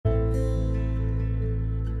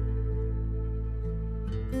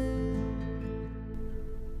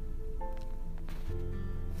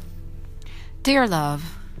Dear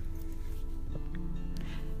love,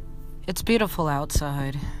 it's beautiful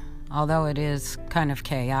outside, although it is kind of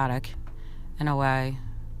chaotic in a way.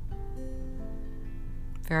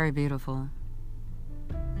 Very beautiful.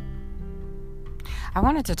 I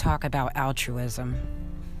wanted to talk about altruism,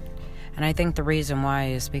 and I think the reason why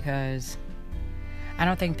is because I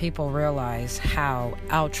don't think people realize how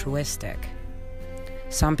altruistic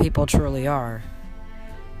some people truly are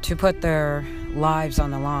to put their lives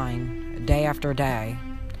on the line day after day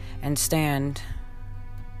and stand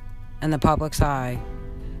in the public's eye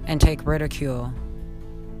and take ridicule,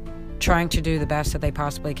 trying to do the best that they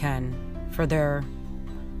possibly can for their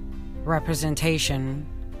representation,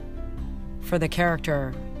 for the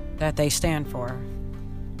character that they stand for.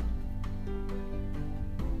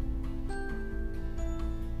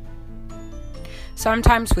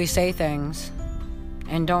 Sometimes we say things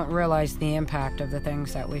and don't realize the impact of the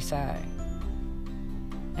things that we say.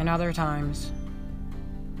 And other times,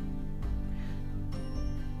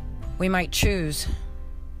 we might choose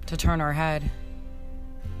to turn our head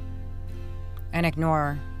and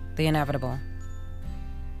ignore the inevitable.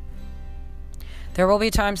 There will be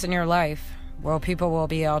times in your life where people will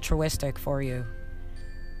be altruistic for you.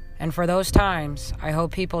 And for those times, I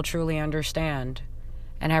hope people truly understand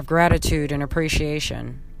and have gratitude and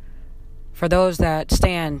appreciation for those that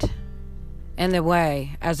stand in the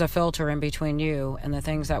way as a filter in between you and the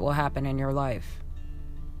things that will happen in your life.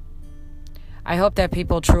 I hope that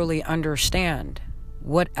people truly understand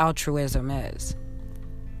what altruism is.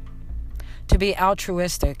 To be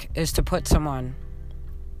altruistic is to put someone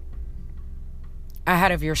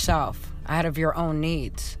ahead of yourself, ahead of your own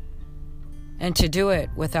needs, and to do it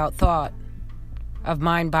without thought of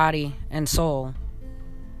mind, body, and soul,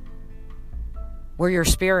 where your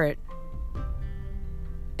spirit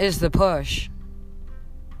is the push,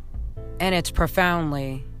 and it's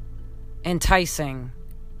profoundly enticing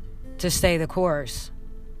to stay the course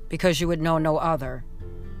because you would know no other,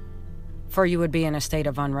 for you would be in a state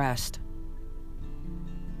of unrest.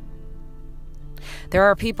 There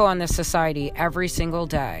are people in this society every single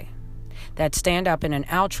day that stand up in an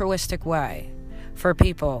altruistic way for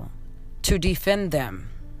people to defend them,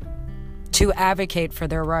 to advocate for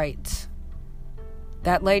their rights,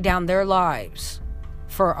 that lay down their lives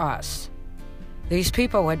for us. These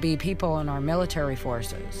people would be people in our military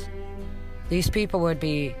forces. These people would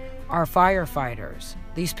be our firefighters.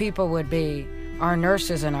 These people would be our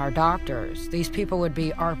nurses and our doctors. These people would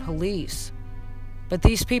be our police. But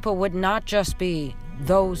these people would not just be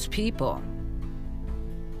those people.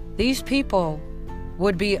 These people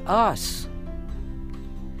would be us.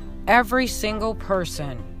 Every single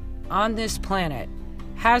person on this planet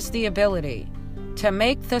has the ability to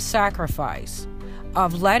make the sacrifice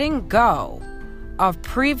of letting go of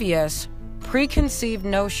previous preconceived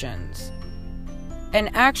notions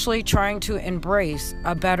and actually trying to embrace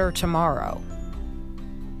a better tomorrow.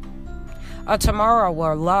 A tomorrow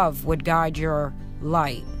where love would guide your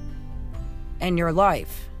light and your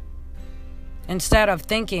life, instead of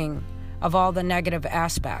thinking of all the negative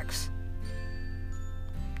aspects.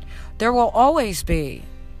 There will always be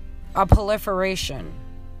a proliferation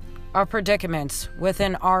of predicaments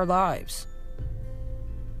within our lives,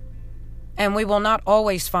 and we will not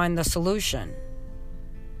always find the solution.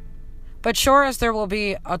 But sure as there will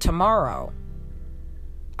be a tomorrow,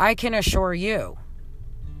 I can assure you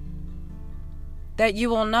that you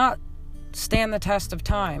will not stand the test of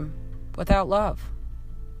time without love.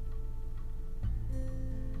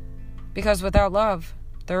 Because without love,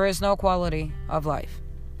 there is no quality of life.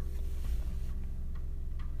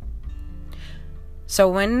 So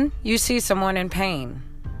when you see someone in pain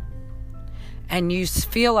and you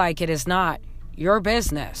feel like it is not your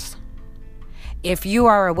business, if you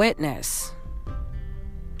are a witness,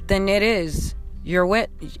 then it is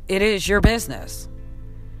your business.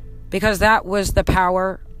 Because that was the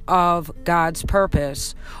power of God's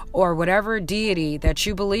purpose, or whatever deity that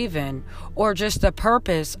you believe in, or just the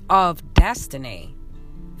purpose of destiny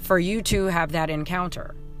for you to have that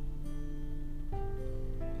encounter.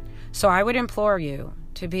 So I would implore you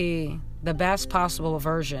to be the best possible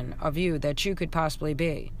version of you that you could possibly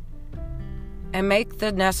be, and make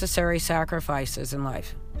the necessary sacrifices in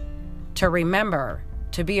life to remember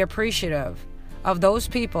to be appreciative of those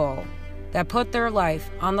people that put their life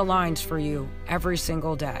on the lines for you every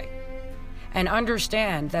single day. And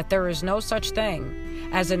understand that there is no such thing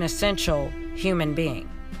as an essential human being.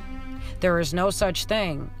 There is no such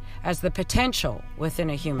thing as the potential within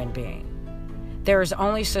a human being. There is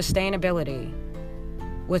only sustainability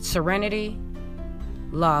with serenity,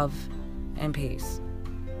 love, and peace.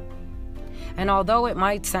 And although it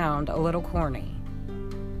might sound a little corny,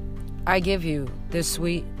 I give you this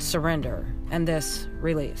sweet surrender and this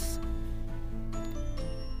release.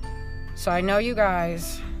 So I know you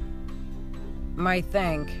guys might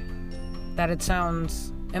think that it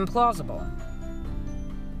sounds implausible,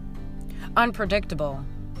 unpredictable,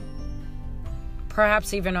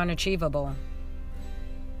 perhaps even unachievable.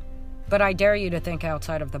 But I dare you to think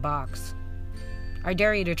outside of the box. I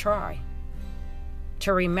dare you to try.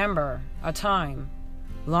 To remember a time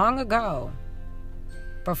long ago,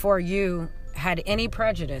 before you had any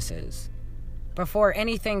prejudices, before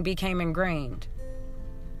anything became ingrained,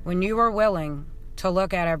 when you were willing to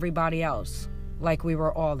look at everybody else like we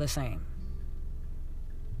were all the same.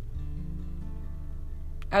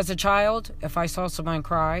 As a child, if I saw someone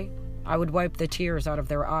cry, I would wipe the tears out of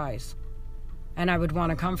their eyes, and I would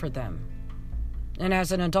want to comfort them. And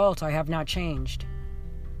as an adult, I have not changed.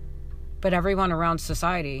 But everyone around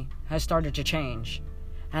society has started to change.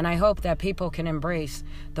 And I hope that people can embrace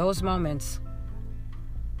those moments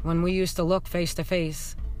when we used to look face to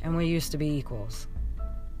face and we used to be equals.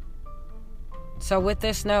 So with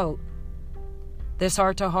this note, this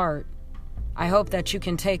heart to heart, I hope that you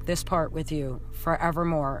can take this part with you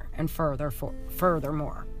forevermore and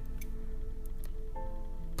furthermore.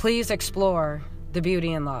 Please explore the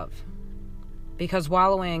beauty in love, because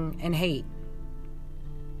wallowing in hate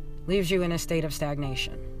leaves you in a state of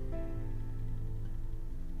stagnation.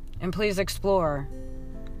 And please explore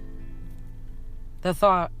the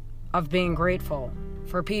thought of being grateful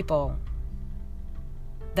for people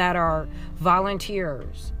that are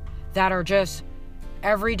volunteers, that are just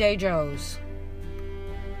everyday Joes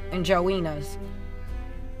and Joinas,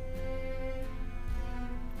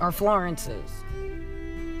 or Florences,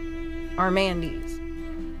 or Mandys.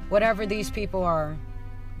 Whatever these people are,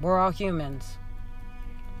 we're all humans.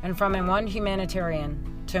 And from one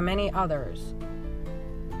humanitarian to many others,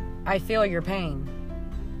 I feel your pain.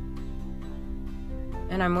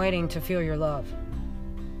 And I'm waiting to feel your love.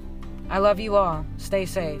 I love you all. Stay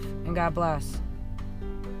safe, and God bless.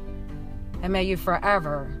 And may you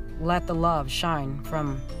forever let the love shine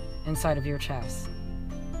from inside of your chest.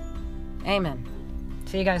 Amen.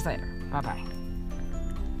 See you guys later. Bye-bye.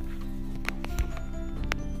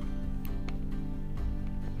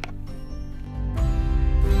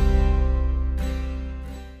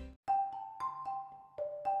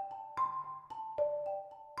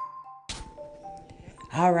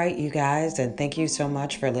 All right, you guys, and thank you so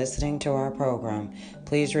much for listening to our program.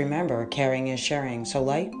 Please remember, caring is sharing. So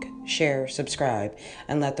like, share, subscribe,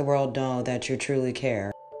 and let the world know that you truly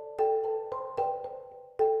care.